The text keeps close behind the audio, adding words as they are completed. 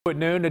At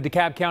noon, a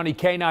DeKalb County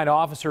K-9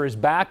 officer is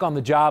back on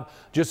the job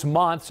just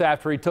months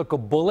after he took a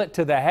bullet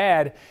to the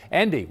head.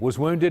 Indi was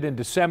wounded in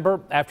December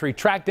after he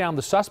tracked down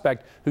the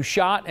suspect who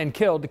shot and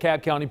killed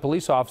DeKalb County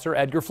police officer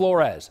Edgar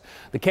Flores.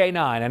 The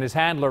K-9 and his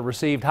handler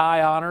received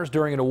high honors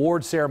during an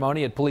awards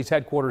ceremony at police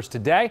headquarters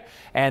today,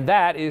 and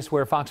that is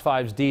where Fox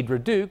 5's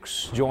Deidre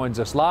Dukes joins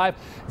us live.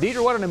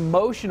 Deidre, what an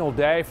emotional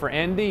day for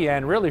Indi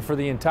and really for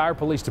the entire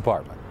police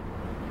department.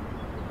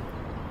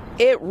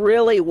 It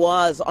really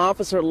was.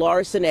 Officer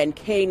Larson and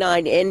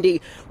K-9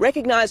 Indi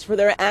recognized for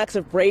their acts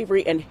of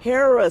bravery and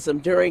heroism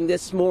during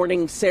this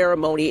morning's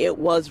ceremony. It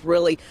was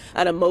really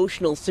an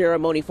emotional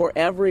ceremony for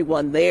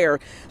everyone there.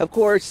 Of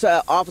course,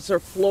 Officer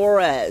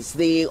Flores,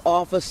 the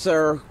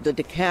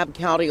DeKalb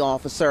County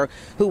officer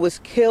who was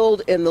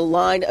killed in the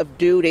line of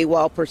duty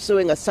while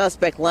pursuing a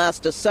suspect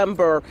last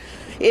December.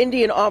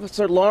 Indi and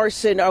Officer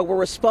Larson were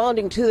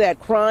responding to that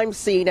crime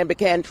scene and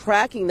began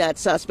tracking that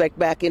suspect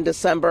back in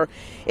December.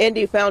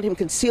 Indi found him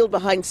concealed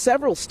behind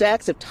several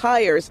stacks of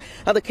tires.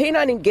 Now, the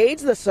K-9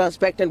 engaged the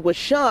suspect and was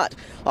shot.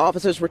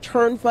 Officers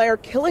returned fire,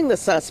 killing the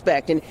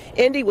suspect, and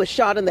Indi was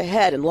shot in the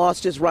head and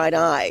lost his right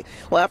eye.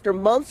 Well, after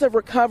months of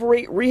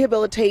recovery,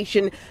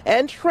 rehabilitation,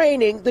 and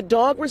training, the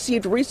dog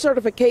received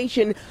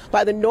recertification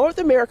by the North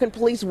American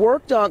Police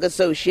Work Dog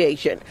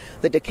Association.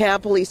 The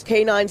DeKalb Police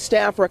K-9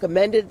 staff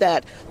recommended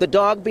that the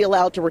dog be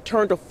allowed to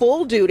return to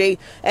full duty,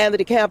 and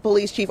the DeKalb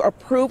Police Chief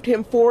approved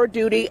him for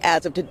duty.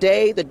 As of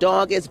today, the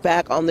dog is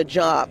back on the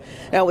job.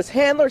 Now, his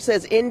handler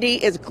says Indi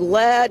is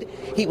glad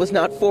he was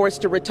not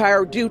forced to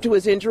retire due to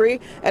his injury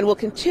and will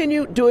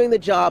continue doing the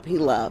job he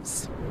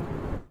loves.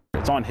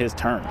 It's on his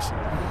terms.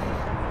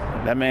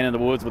 That man in the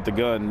woods with the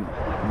gun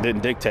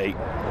didn't dictate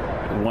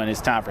when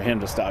it's time for him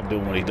to stop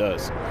doing what he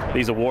does.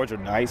 These awards are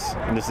nice,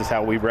 and this is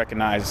how we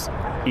recognize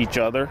each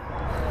other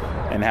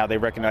and how they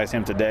recognize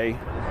him today.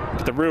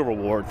 But the real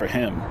reward for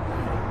him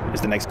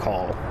is the next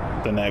call,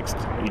 the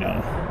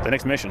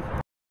next mission.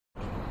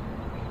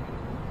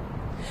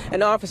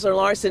 And Officer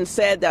Larson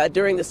said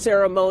during the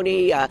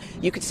ceremony,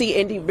 you could see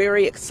Indi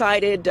very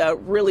excited,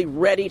 really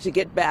ready to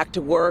get back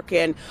to work.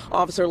 And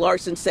Officer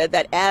Larson said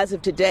that as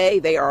of today,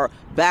 they are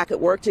back at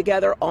work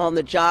together on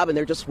the job, and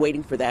they're just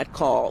waiting for that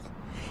call.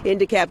 In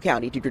DeKalb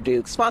County, Deidre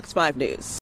Dukes, Fox 5 News.